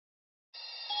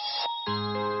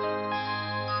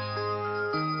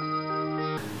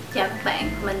Chào các bạn,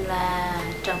 mình là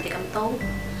Trần Thị Cẩm Tú.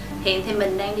 Hiện thì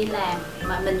mình đang đi làm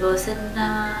mà mình vừa xin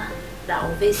đậu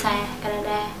visa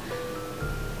Canada.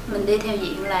 Mình đi theo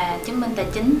diện là chứng minh tài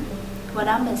chính. Qua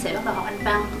đó mình sẽ bắt đầu học Anh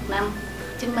văn 1 năm,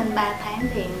 chứng minh 3 tháng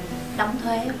tiền đóng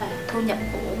thuế và thu nhập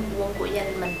của gia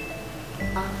đình mình.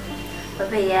 Bởi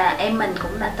vì em mình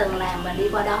cũng đã từng làm và đi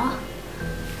qua đó,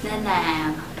 nên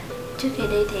là trước khi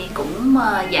đi thì cũng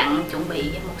dặn chuẩn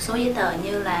bị một số giấy tờ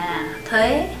như là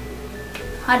thuế,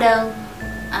 hóa đơn,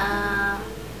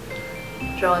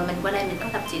 rồi mình qua đây mình có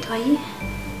gặp chị Thúy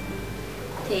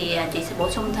thì chị sẽ bổ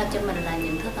sung thêm cho mình là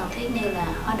những thứ cần thiết như là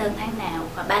hóa đơn tháng nào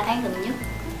và 3 tháng gần nhất,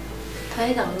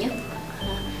 thuế gần nhất,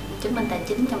 chứng minh tài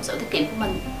chính trong sổ tiết kiệm của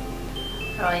mình,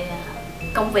 rồi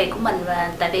công việc của mình.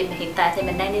 Và tại vì hiện tại thì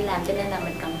mình đang đi làm cho nên là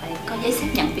mình cần phải có giấy xác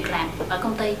nhận việc làm ở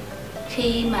công ty.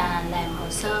 Khi mà làm hồ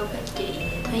sơ với chị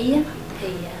Thúy thì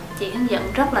chị hướng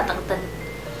dẫn rất là tận tình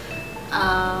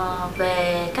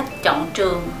về cách chọn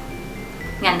trường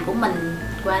ngành của mình.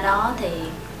 Qua đó thì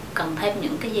cần thêm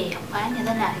những cái gì, học khóa như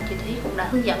thế nào thì chị Thúy cũng đã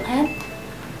hướng dẫn hết.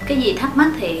 Cái gì thắc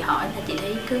mắc thì hỏi là chị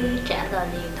Thúy cứ trả lời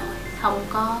liền thôi, không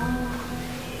có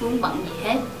vướng bận gì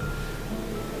hết.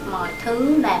 Mọi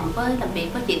thứ làm việc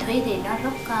với chị Thúy thì nó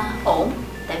rất ổn.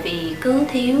 Tại vì cứ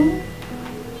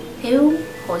thiếu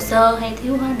hồ sơ hay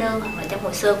thiếu hóa đơn, hoặc là trong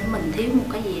hồ sơ của mình thiếu một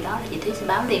cái gì đó là chị Thúy sẽ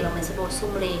báo liền và mình sẽ bổ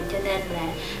sung liền. Cho nên là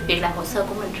việc làm hồ sơ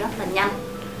của mình rất là nhanh,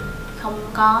 không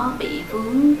có bị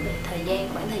vướng về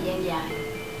khoảng thời gian dài.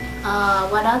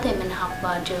 Qua đó thì mình học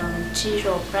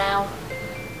trường Brown.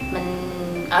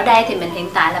 Mình ở đây thì mình hiện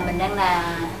tại là mình đang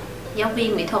là giáo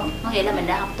viên mỹ thuật, có nghĩa là mình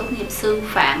đã học tốt nghiệp sư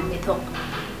phạm mỹ thuật.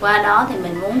 Qua đó thì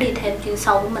mình muốn đi thêm chuyên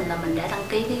sâu của mình là mình đã đăng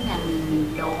ký cái ngành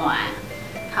đồ họa,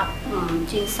 học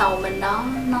chuyên sâu bên đó,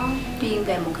 nó chuyên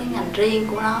về một cái ngành riêng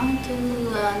của nó chứ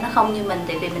nó không như mình.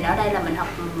 Tại vì mình ở đây là mình học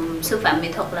sư phạm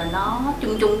mỹ thuật là nó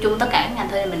chung tất cả các ngành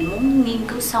thôi, mình muốn nghiên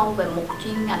cứu sâu về một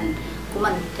chuyên ngành của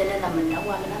mình, cho nên là mình đã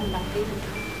qua bên đó mình đăng ký.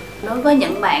 Đối với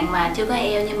những bạn mà chưa có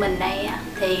IELTS như mình đây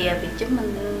thì việc chứng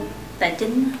minh tài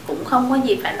chính cũng không có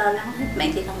gì phải lo lắng hết.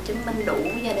 Bạn chỉ cần chứng minh đủ,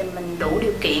 gia đình mình đủ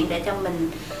điều kiện để cho mình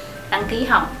đăng ký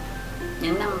học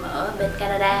những năm ở bên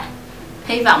Canada.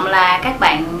 Hy vọng là các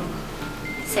bạn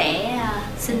sẽ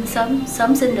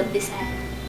sớm xin được visa.